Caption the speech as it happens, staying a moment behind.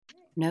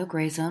No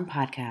Gray Zone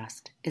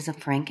podcast is a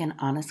frank and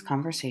honest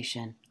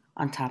conversation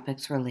on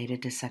topics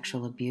related to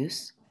sexual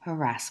abuse,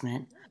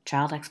 harassment,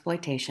 child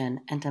exploitation,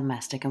 and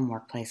domestic and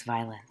workplace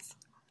violence.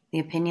 The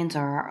opinions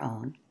are our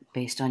own,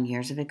 based on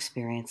years of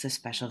experience as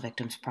special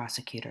victims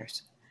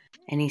prosecutors.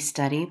 Any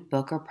study,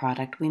 book, or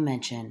product we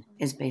mention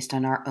is based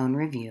on our own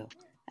review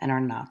and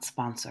are not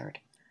sponsored.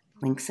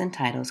 Links and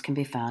titles can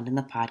be found in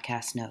the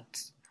podcast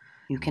notes.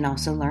 You can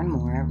also learn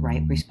more at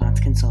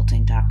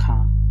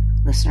rightresponseconsulting.com.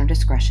 Listener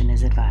discretion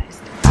is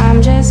advised.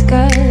 I'm just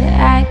good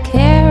at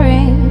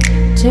caring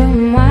too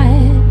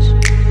much.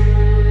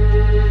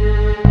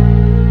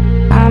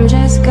 I'm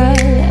just good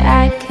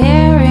at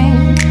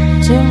caring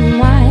too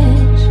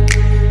much.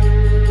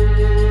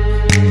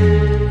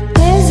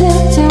 Is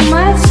it too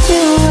much to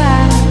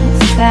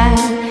ask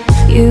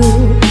that you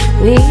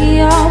be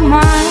all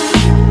mine?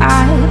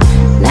 I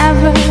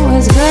never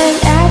was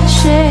good at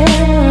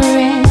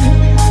sharing.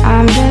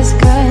 I'm just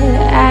good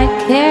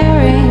at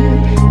caring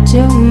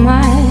too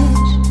much.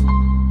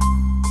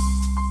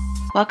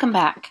 Welcome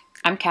back.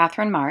 I'm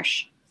Catherine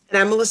Marsh. And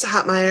I'm Melissa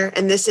Hotmeyer,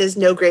 and this is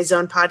No Gray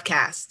Zone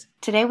Podcast.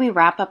 Today we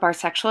wrap up our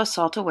Sexual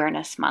Assault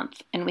Awareness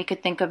Month, and we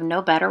could think of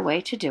no better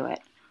way to do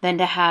it than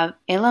to have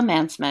Ayla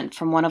Mansman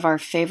from one of our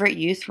favorite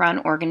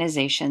youth-run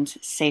organizations,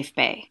 Safe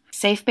Bay.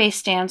 Safe Bay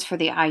stands for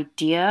the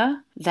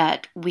idea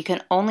that we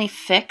can only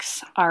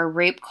fix our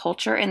rape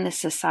culture in this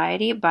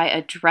society by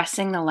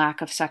addressing the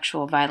lack of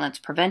sexual violence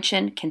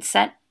prevention,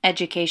 consent,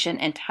 education,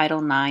 and Title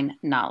IX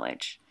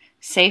knowledge.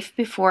 Safe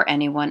before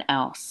anyone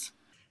else.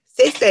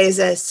 Safe Bay is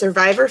a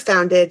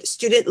survivor-founded,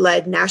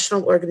 student-led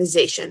national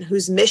organization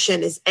whose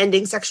mission is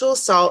ending sexual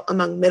assault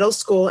among middle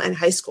school and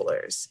high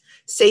schoolers.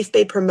 Safe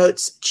Bay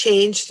promotes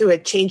change through a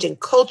changing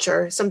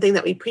culture, something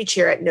that we preach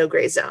here at No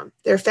Gray Zone.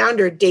 Their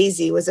founder,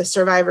 Daisy, was a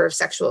survivor of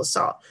sexual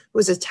assault, who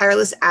was a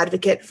tireless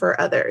advocate for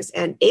others.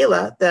 And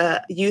Ayla,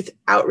 the youth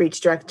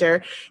outreach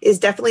director, is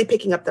definitely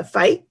picking up the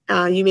fight.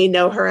 You may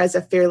know her as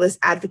a fearless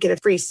advocate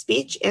of free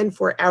speech and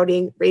for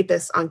outing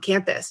rapists on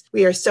campus.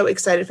 We are so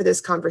excited for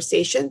this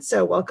conversation.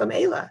 So welcome,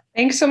 Ayla.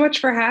 Thanks so much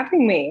for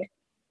having me.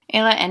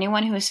 Ayla,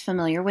 anyone who is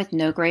familiar with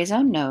No Gray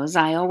Zone knows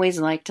I always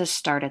like to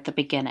start at the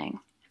beginning.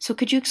 So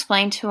could you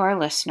explain to our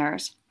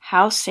listeners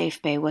how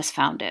Safe Bay was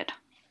founded?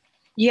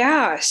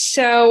 Yeah,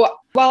 so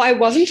while I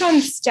wasn't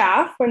on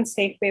staff when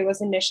Safe Bay was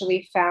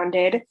initially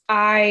founded,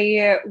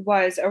 I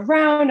was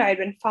around. I'd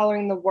been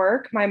following the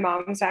work. My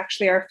mom's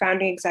actually our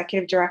founding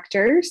executive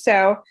director,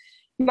 so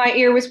my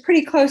ear was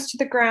pretty close to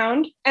the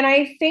ground. And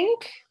I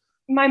think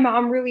my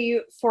mom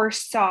really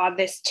foresaw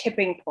this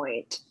tipping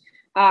point.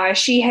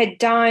 She had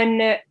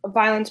done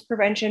violence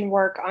prevention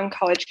work on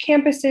college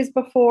campuses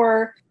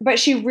before, but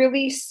she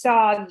really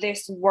saw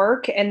this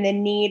work and the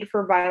need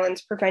for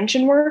violence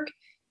prevention work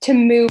to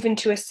move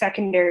into a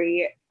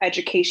secondary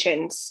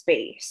education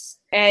space.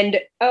 And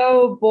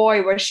oh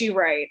boy, was she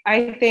right.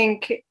 I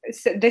think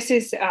this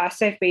is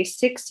Safe Bay's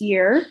 6th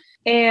year,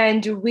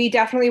 and we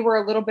definitely were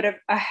a little bit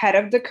ahead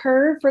of the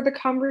curve for the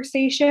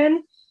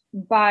conversation.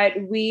 But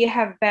we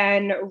have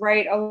been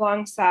right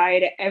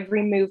alongside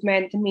every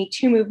movement, the Me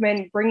Too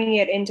movement, bringing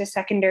it into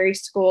secondary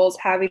schools,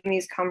 having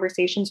these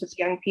conversations with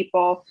young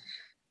people.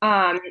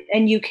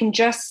 And you can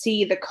just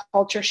see the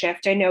culture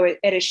shift. I know it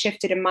has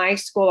shifted in my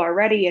school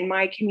already, in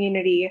my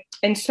community,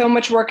 and so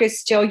much work is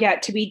still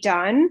yet to be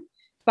done.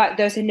 But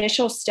those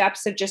initial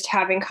steps of just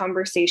having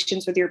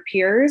conversations with your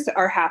peers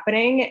are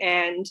happening,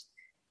 and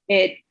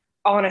it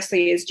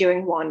honestly is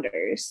doing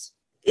wonders.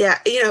 Yeah,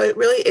 it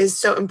really is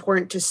so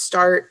important to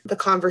start the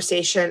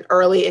conversation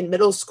early in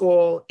middle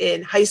school,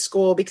 in high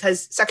school,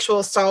 because sexual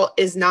assault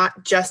is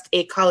not just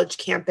a college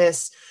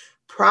campus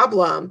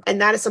problem.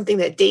 And that is something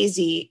that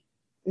Daisy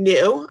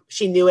knew.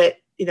 She knew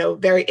it,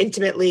 very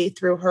intimately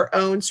through her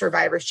own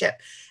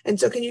survivorship. And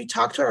so can you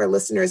talk to our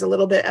listeners a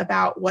little bit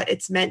about what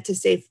it's meant to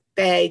Safe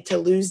Bay to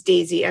lose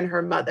Daisy and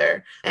her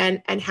mother,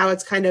 and how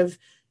it's kind of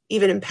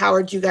even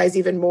empowered you guys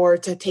even more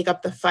to take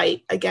up the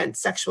fight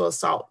against sexual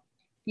assault?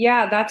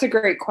 Yeah, that's a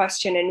great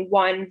question, and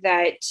one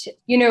that,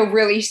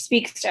 really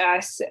speaks to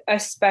us,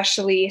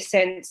 especially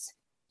since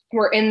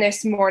we're in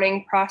this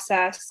mourning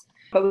process,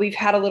 but we've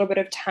had a little bit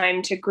of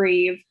time to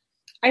grieve.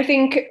 I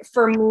think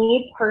for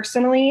me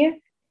personally,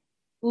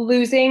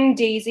 losing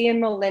Daisy and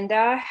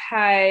Melinda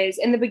has,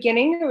 in the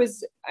beginning,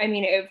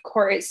 of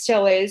course, it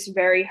still is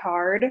very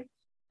hard.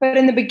 But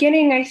in the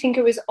beginning, I think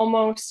it was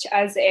almost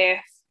as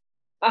if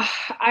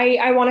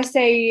I want to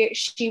say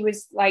she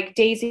was like,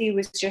 Daisy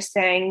was just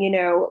saying,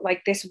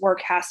 this work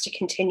has to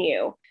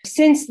continue.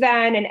 Since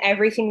then, and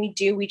everything we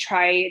do, we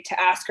try to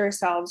ask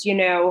ourselves,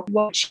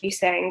 what she's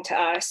saying to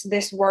us.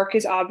 This work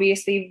is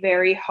obviously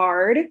very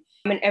hard.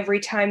 And every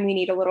time we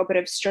need a little bit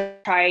of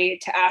strength, try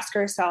to ask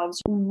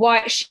ourselves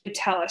what she would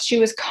tell us. She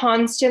was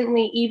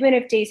constantly, even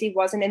if Daisy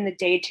wasn't in the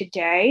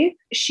day-to-day,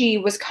 she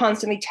was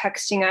constantly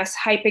texting us,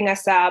 hyping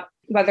us up,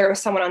 whether it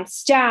was someone on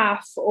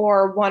staff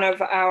or one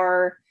of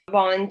our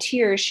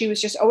volunteers. She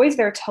was just always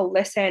there to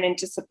listen and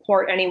to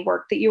support any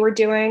work that you were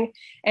doing.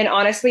 And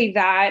honestly,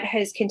 that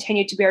has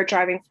continued to be our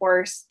driving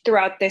force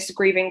throughout this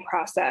grieving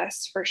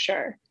process, for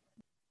sure.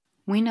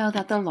 We know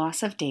that the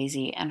loss of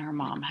Daisy and her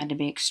mom had to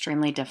be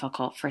extremely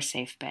difficult for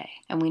Safe Bay,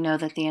 and we know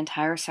that the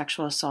entire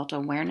sexual assault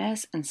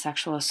awareness and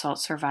sexual assault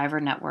survivor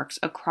networks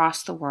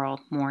across the world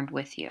mourned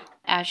with you.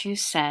 As you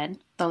said,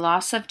 the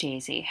loss of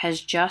Daisy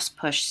has just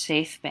pushed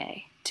Safe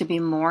Bay to be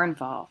more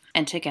involved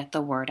and to get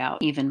the word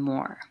out even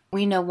more.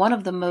 We know one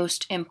of the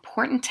most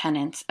important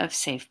tenets of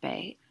Safe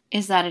Bay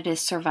is that it is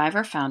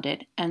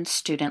survivor-founded and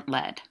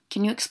student-led.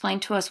 Can you explain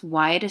to us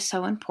why it is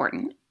so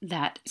important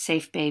that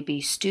Safe Bay be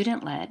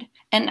student-led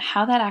and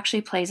how that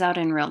actually plays out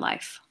in real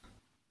life?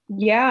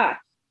 Yeah.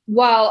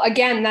 Well,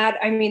 again,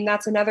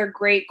 that's another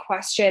great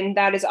question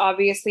that is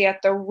obviously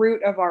at the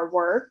root of our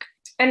work.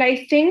 And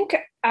I think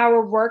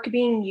our work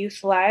being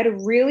youth-led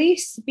really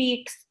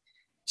speaks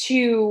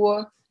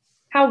to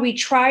how we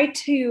try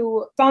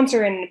to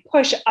sponsor and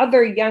push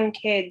other young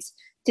kids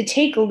to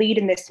take lead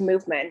in this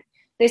movement.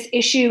 This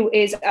issue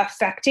is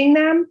affecting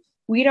them.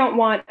 We don't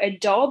want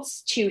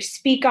adults to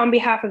speak on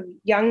behalf of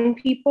young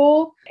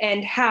people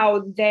and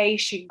how they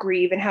should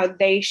grieve and how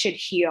they should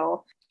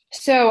heal.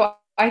 So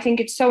I think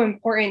it's so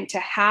important to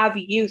have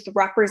youth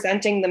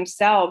representing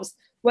themselves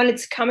when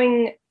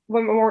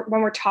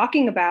we're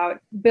talking about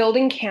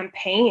building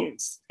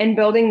campaigns and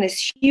building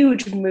this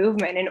huge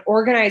movement and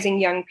organizing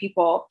young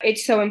people.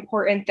 It's so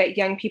important that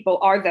young people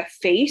are the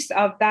face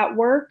of that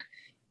work.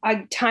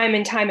 Time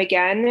and time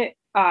again,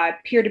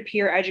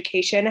 peer-to-peer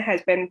education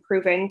has been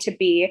proven to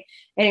be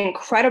an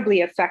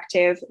incredibly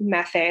effective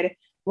method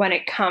when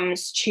it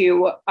comes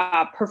to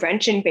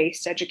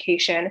prevention-based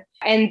education.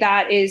 And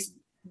that is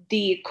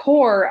the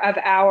core of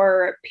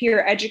our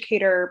peer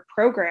educator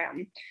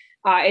program.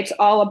 It's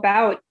all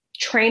about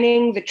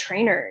training the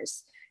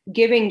trainers,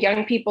 giving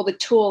young people the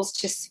tools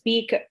to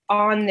speak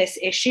on this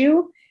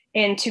issue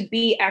and to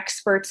be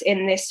experts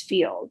in this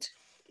field.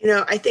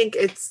 I think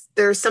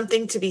there's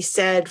something to be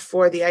said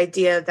for the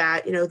idea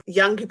that,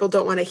 young people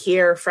don't want to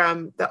hear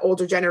from the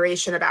older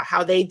generation about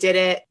how they did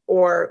it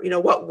or,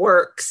 what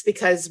works,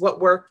 because what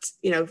worked,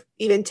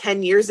 even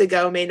 10 years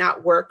ago may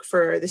not work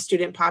for the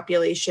student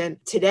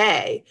population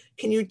today.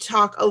 Can you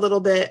talk a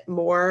little bit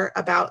more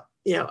about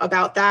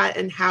that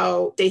and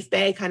how Safe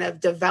Bay kind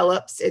of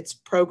develops its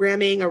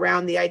programming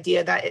around the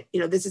idea that,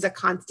 this is a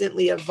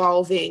constantly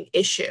evolving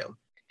issue?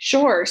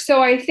 Sure.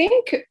 So I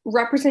think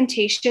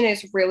representation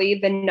is really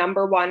the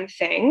number one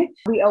thing.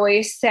 We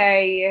always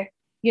say,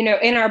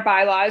 in our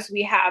bylaws,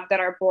 we have that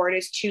our board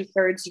is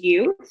 2/3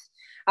 youth.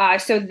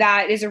 So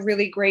that is a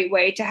really great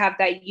way to have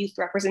that youth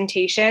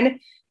representation.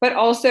 But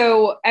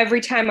also every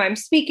time I'm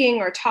speaking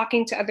or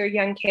talking to other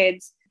young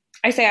kids,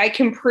 I say I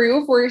can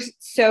prove we're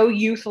so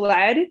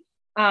youth-led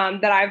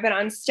that I've been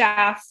on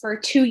staff for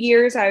 2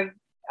 years. I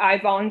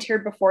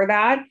volunteered before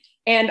that.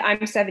 And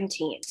I'm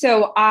 17.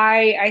 So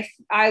I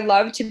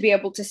love to be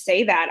able to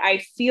say that. I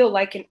feel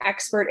like an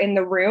expert in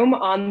the room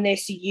on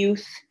this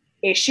youth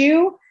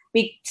issue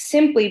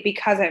simply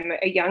because I'm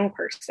a young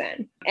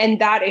person.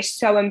 And that is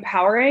so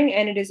empowering.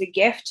 And it is a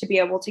gift to be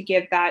able to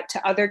give that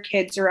to other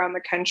kids around the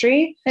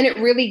country. And it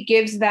really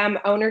gives them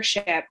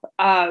ownership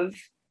of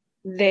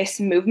this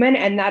movement.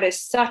 And that is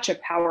such a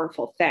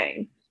powerful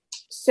thing.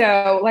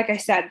 So like I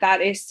said,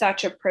 that is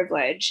such a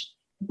privilege.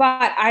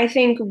 But I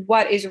think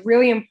what is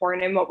really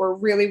important and what we're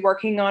really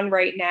working on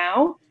right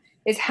now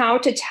is how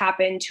to tap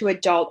into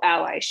adult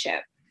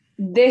allyship.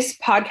 This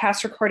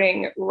podcast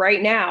recording right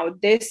now,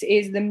 this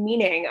is the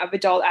meaning of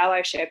adult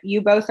allyship.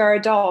 You both are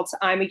adults.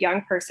 I'm a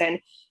young person.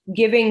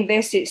 Giving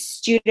this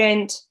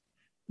student-led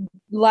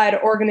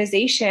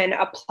organization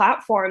a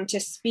platform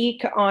to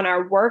speak on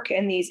our work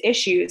and these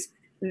issues,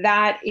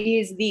 that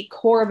is the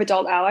core of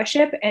adult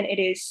allyship, and it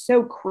is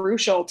so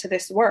crucial to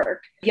this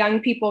work. Young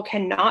people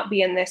cannot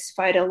be in this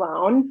fight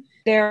alone.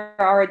 There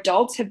are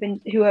adults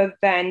who have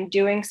been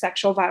doing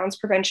sexual violence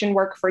prevention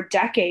work for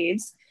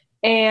decades,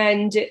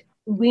 and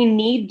we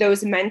need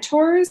those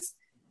mentors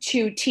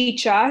to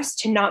teach us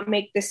to not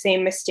make the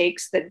same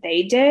mistakes that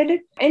they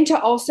did, and to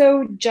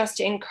also just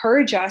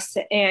encourage us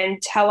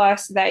and tell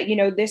us that,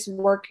 this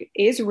work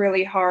is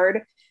really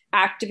hard.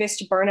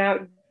 Activist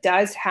burnout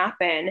does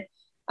happen.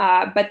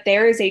 But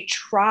there is a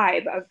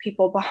tribe of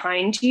people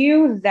behind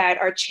you that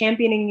are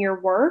championing your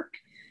work.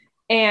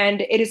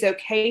 And it is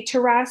okay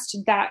to rest.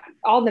 That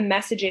all the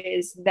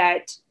messages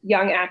that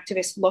young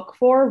activists look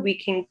for, we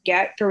can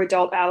get through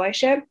adult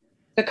allyship.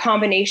 The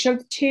combination of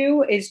the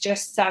two is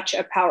just such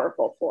a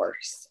powerful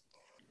force.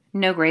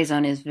 No Gray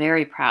Zone is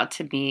very proud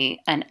to be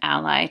an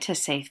ally to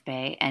Safe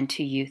Bay and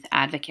to youth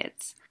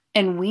advocates.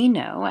 And we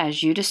know,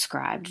 as you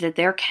described, that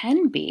there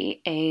can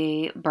be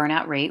a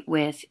burnout rate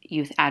with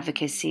youth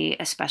advocacy,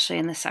 especially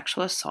in the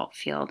sexual assault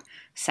field.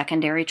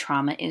 Secondary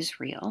trauma is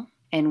real.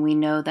 And we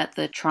know that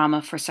the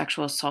trauma for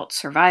sexual assault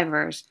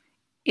survivors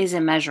is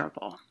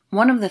immeasurable.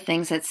 One of the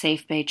things that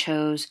Safe Bay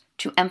chose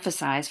to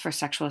emphasize for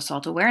Sexual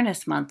Assault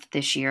Awareness Month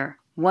this year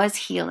was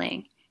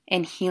healing,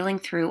 and healing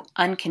through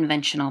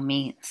unconventional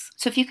means.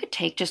 So if you could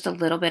take just a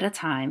little bit of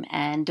time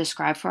and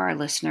describe for our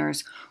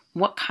listeners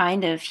what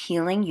kind of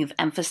healing you've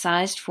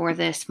emphasized for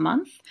this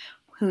month,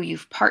 who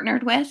you've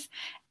partnered with,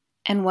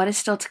 and what is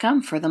still to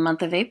come for the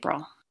month of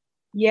April.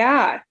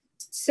 Yeah.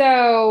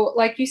 So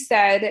like you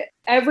said,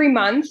 every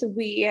month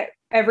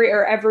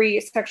every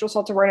sexual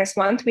assault awareness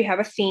month, we have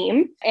a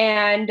theme.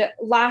 And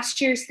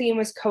last year's theme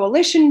was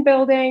coalition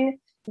building.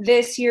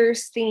 This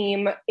year's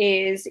theme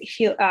is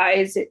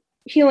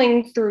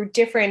healing through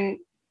different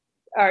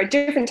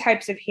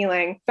types of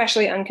healing,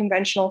 especially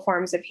unconventional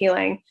forms of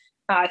healing,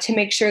 to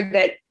make sure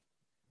that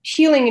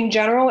healing in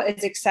general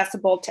is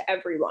accessible to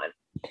everyone.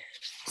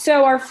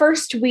 So our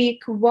first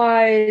week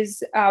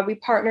was, we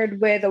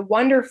partnered with a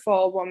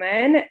wonderful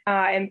woman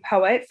and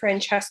poet,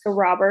 Francesca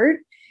Robert,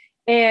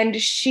 and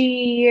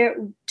she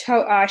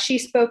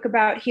spoke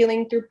about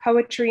healing through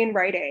poetry and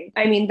writing.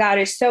 I mean, that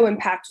is so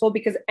impactful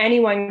because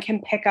anyone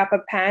can pick up a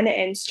pen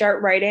and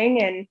start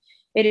writing, and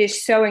it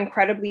is so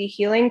incredibly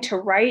healing to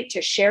write,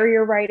 to share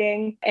your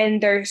writing.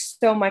 And there's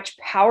so much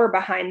power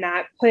behind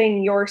that,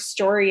 putting your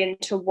story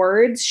into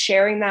words,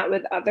 sharing that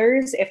with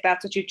others, if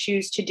that's what you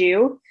choose to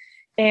do,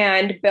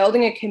 and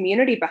building a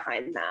community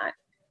behind that.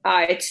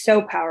 It's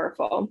so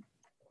powerful.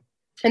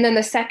 And then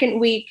the second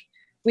week,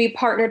 we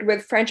partnered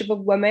with Friendship of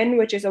Women,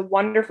 which is a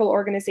wonderful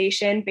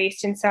organization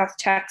based in South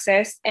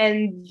Texas.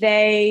 And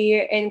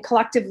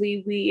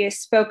collectively, we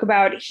spoke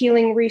about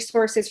healing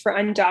resources for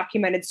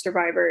undocumented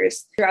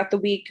survivors. Throughout the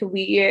week,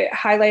 we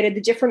highlighted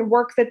the different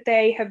work that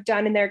they have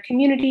done in their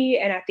community.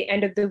 And at the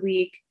end of the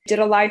week, did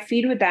a live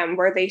feed with them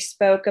where they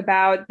spoke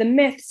about the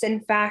myths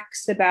and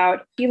facts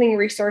about healing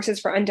resources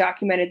for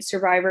undocumented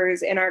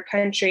survivors in our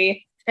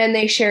country. And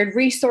they shared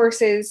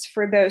resources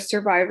for those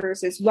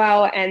survivors as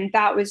well. And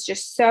that was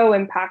just so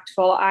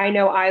impactful. I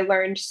know I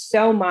learned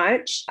so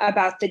much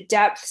about the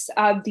depths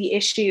of the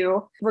issue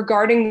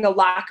regarding the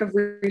lack of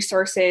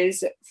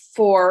resources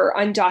for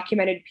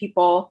undocumented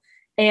people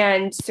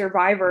and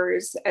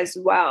survivors as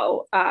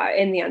well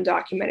in the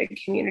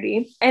undocumented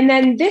community. And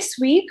then this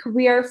week,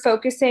 we are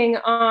focusing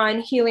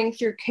on healing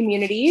through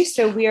community.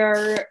 So we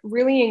are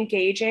really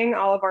engaging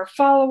all of our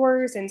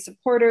followers and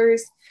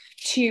supporters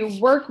to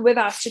work with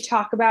us to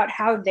talk about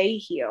how they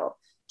heal,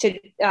 to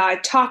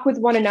talk with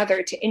one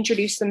another, to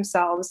introduce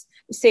themselves.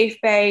 Safe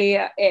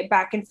Bay,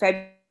 back in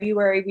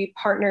February, we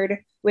partnered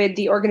with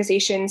the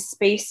organization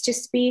Space to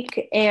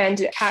Speak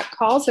and Cat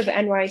Calls of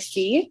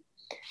NYC.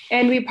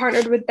 And we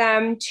partnered with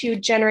them to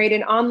generate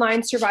an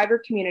online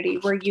survivor community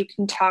where you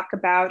can talk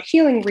about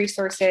healing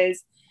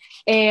resources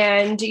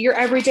and your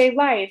everyday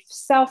life,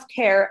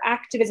 self-care,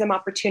 activism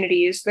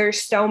opportunities.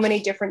 There's so many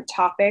different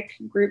topic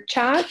group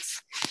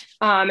chats.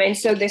 And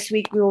so this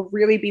week we will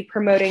really be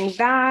promoting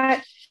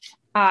that.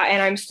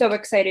 And I'm so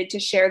excited to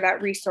share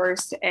that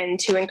resource and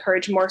to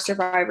encourage more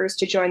survivors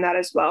to join that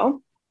as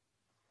well.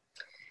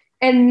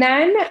 And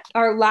then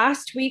our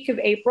last week of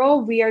April,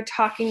 we are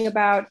talking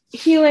about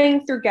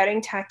healing through getting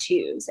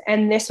tattoos.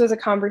 And this was a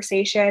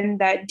conversation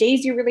that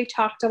Daisy really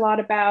talked a lot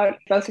about,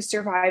 both a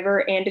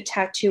survivor and a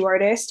tattoo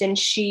artist. And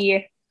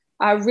she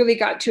really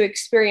got to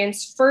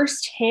experience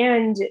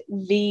firsthand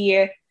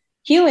the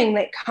healing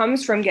that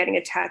comes from getting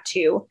a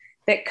tattoo,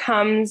 that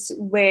comes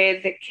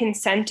with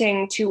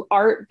consenting to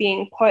art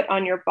being put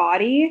on your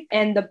body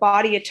and the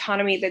body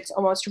autonomy that's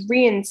almost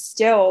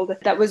reinstilled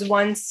that was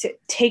once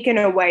taken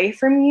away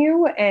from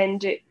you,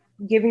 and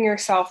giving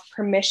yourself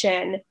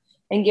permission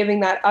and giving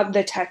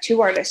the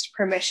tattoo artist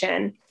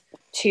permission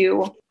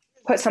to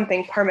put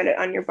something permanent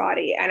on your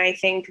body. And I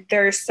think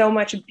there's so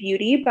much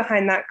beauty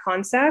behind that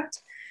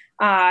concept.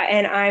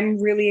 And I'm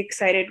really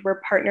excited.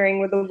 We're partnering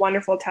with a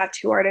wonderful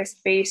tattoo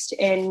artist based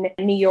in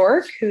New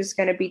York who's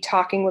going to be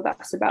talking with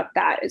us about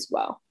that as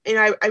well. And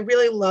I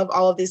really love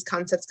all of these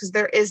concepts because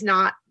there is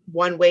not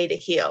one way to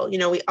heal. You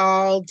know, we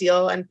all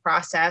deal and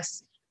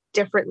process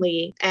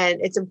differently.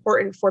 And it's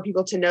important for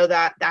people to know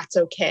that that's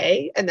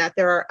okay and that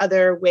there are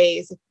other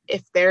ways.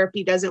 If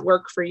therapy doesn't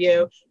work for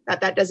you,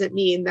 that doesn't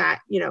mean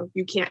that, you know,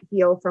 you can't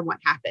heal from what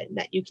happened,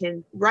 that you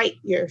can write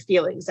your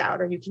feelings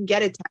out or you can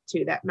get a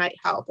tattoo that might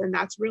help. And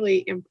that's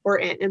really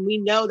important. And we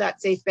know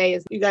that Safe Bay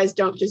is, you guys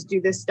don't just do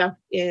this stuff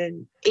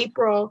in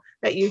April,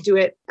 that you do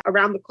it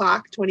around the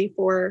clock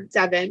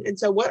 24/7. And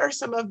so what are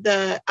some of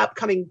the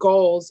upcoming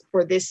goals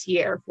for this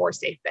year for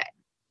Safe Bay?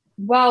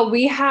 Well,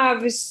 we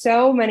have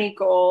so many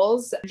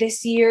goals.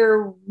 This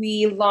year,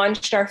 we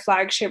launched our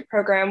flagship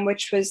program,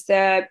 which was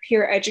the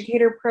Peer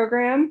Educator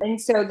Program. And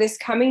so this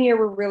coming year,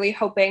 we're really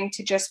hoping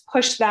to just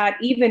push that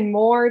even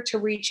more, to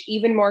reach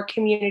even more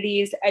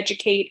communities,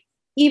 educate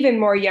even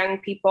more young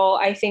people.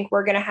 I think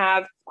we're going to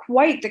have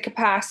quite the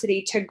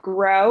capacity to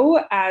grow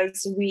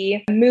as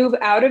we move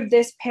out of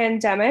this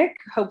pandemic,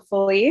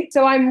 hopefully.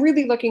 So I'm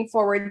really looking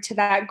forward to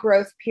that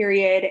growth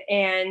period.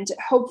 And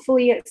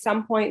hopefully at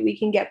some point we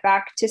can get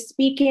back to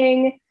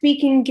speaking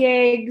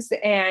gigs.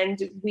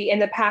 And in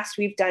the past,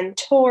 we've done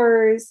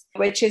tours,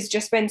 which has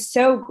just been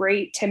so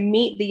great to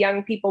meet the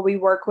young people we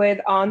work with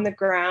on the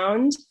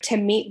ground, to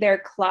meet their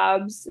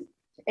clubs,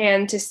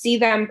 and to see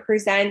them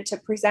to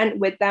present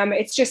with them.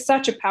 It's just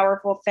such a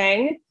powerful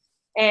thing.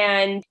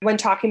 And when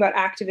talking about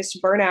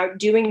activist burnout,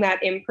 doing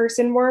that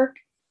in-person work,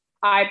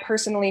 I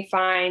personally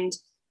find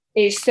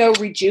is so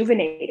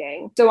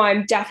rejuvenating. So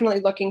I'm definitely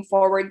looking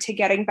forward to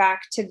getting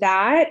back to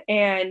that.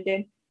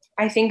 And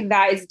I think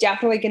that is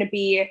definitely going to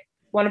be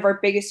one of our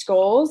biggest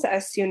goals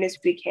as soon as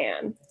we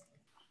can.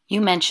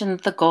 You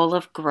mentioned the goal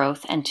of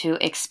growth and to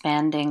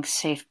expanding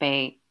Safe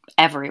Bay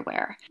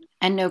everywhere,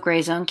 and No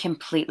Gray Zone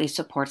completely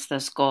supports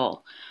this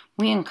goal.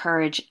 We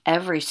encourage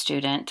every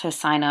student to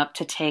sign up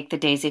to take the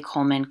Daisy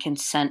Coleman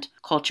Consent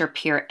Culture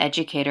Peer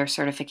Educator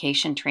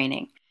Certification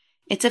Training.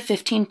 It's a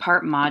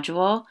 15-part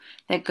module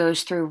that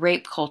goes through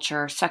rape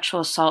culture,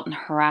 sexual assault and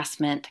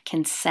harassment,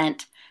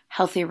 consent,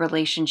 healthy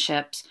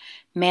relationships,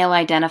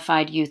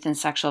 male-identified youth and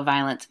sexual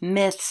violence,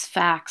 myths,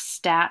 facts,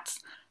 stats,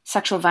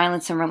 sexual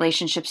violence and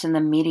relationships in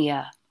the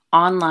media,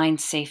 online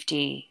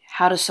safety,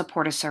 how to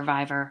support a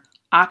survivor,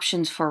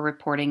 options for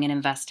reporting and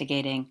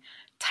investigating,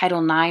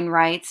 Title IX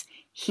rights,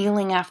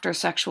 healing after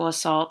sexual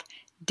assault,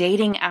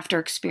 dating after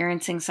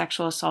experiencing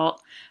sexual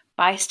assault,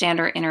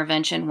 bystander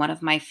intervention, one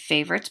of my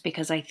favorites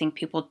because I think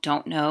people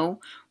don't know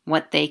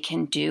what they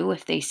can do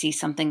if they see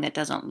something that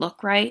doesn't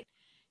look right,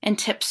 and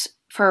tips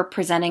for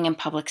presenting and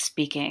public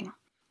speaking.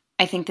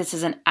 I think this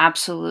is an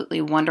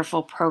absolutely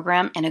wonderful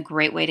program and a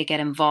great way to get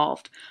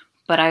involved.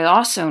 But I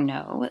also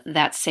know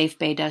that Safe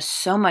Bay does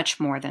so much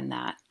more than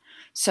that.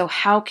 So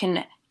how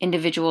can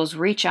individuals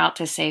reach out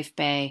to Safe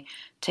Bay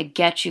to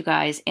get you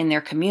guys in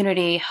their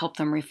community, help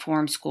them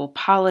reform school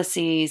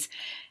policies,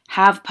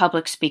 have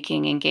public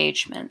speaking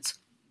engagements?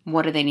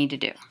 What do they need to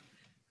do?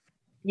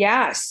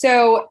 Yeah,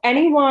 so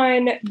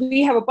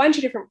we have a bunch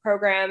of different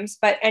programs,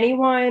 but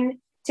anyone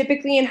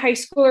typically in high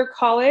school or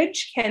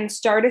college can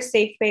start a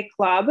Safe Bay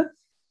club.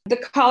 The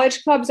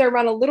college clubs are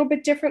run a little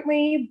bit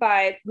differently,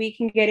 but we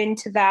can get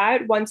into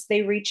that once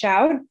they reach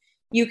out.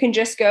 You can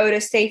just go to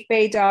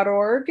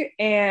safebay.org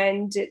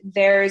and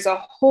there's a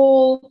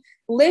whole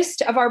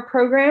list of our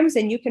programs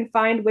and you can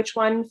find which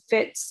one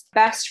fits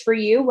best for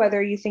you,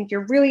 whether you think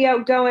you're really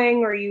outgoing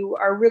or you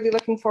are really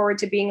looking forward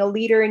to being a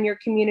leader in your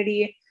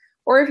community,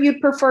 or if you'd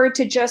prefer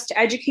to just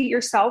educate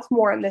yourself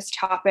more on this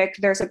topic,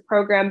 there's a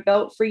program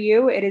built for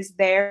you. It is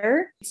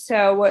there.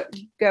 So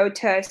go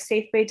to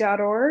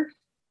safebay.org,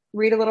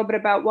 read a little bit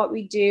about what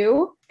we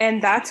do,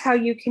 and that's how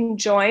you can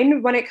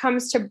join. When it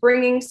comes to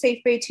bringing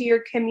Safe Bay to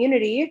your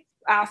community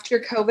after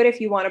COVID, if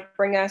you want to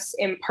bring us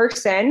in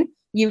person,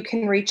 you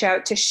can reach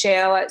out to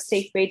Shael at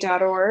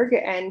safebay.org,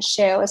 and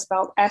Shael is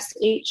spelled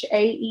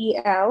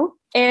Shael.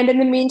 And in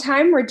the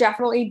meantime, we're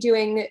definitely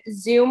doing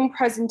Zoom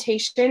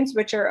presentations,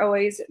 which are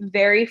always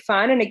very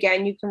fun. And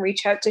again, you can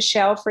reach out to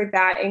Shael for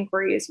that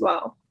inquiry as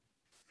well.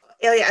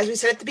 Elia, as we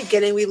said at the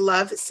beginning, we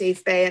love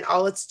Safe Bay and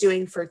all it's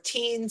doing for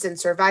teens and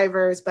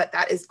survivors, but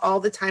that is all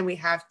the time we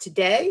have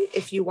today.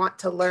 If you want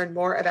to learn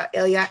more about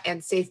Elia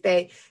and Safe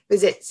Bay,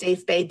 visit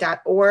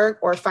safebay.org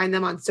or find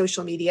them on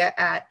social media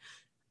at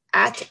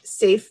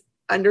safe_bay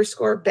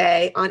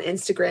on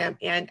Instagram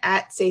and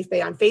at Safe Bay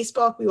on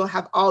Facebook. We will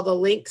have all the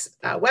links,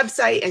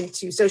 website and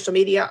to social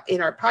media in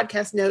our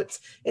podcast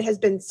notes. It has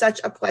been such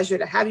a pleasure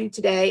to have you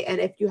today.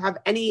 And if you have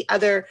any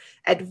other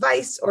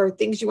advice or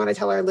things you want to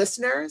tell our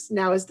listeners,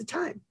 now is the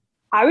time.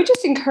 I would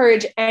just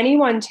encourage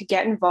anyone to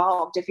get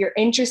involved. If you're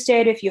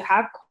interested, if you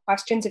have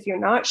questions, if you're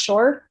not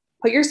sure,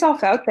 put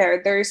yourself out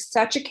there. There's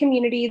such a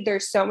community.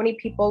 There's so many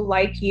people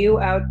like you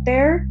out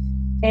there.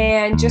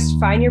 And just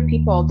find your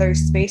people. There's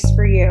space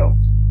for you.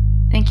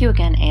 Thank you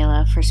again,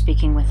 Ayla, for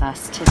speaking with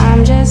us today.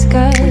 I'm just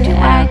good We do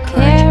want to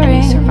encourage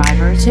any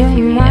survivors, if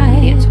you need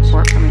immediate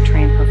support from a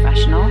trained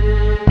professional,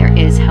 there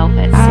is help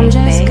at Safe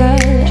Bay.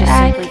 Just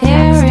simply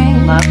text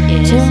Love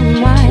Is to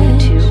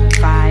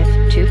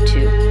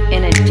 22522.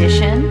 In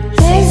addition,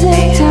 Safe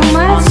Bay has on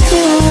their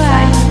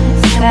website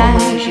simple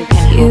ways you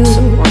can help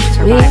support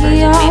survivors, and we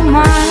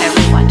encourage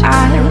everyone to go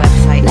to their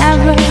website and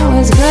check it out.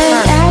 First,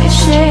 it's to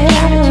change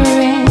attitude.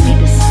 We need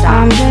to stop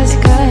I'm just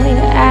good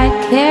at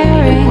caring. We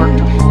need to work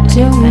to hold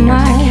too offenders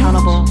much.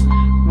 accountable.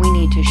 We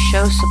need to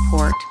show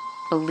support,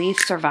 believe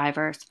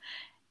survivors,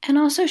 and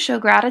also show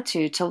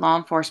gratitude to law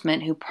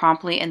enforcement who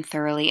promptly and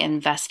thoroughly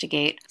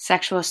investigate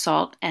sexual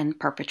assault and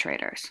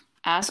perpetrators.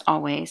 As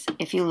always,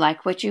 if you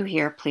like what you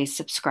hear, please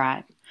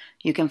subscribe.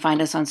 You can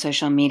find us on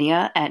social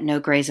media at No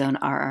Gray Zone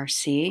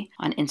RRC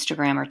on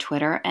Instagram or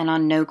Twitter, and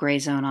on No Gray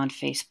Zone on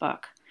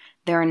Facebook.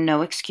 There are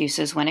no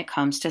excuses when it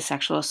comes to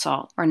sexual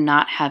assault or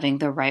not having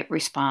the right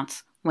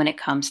response when it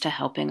comes to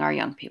helping our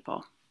young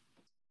people.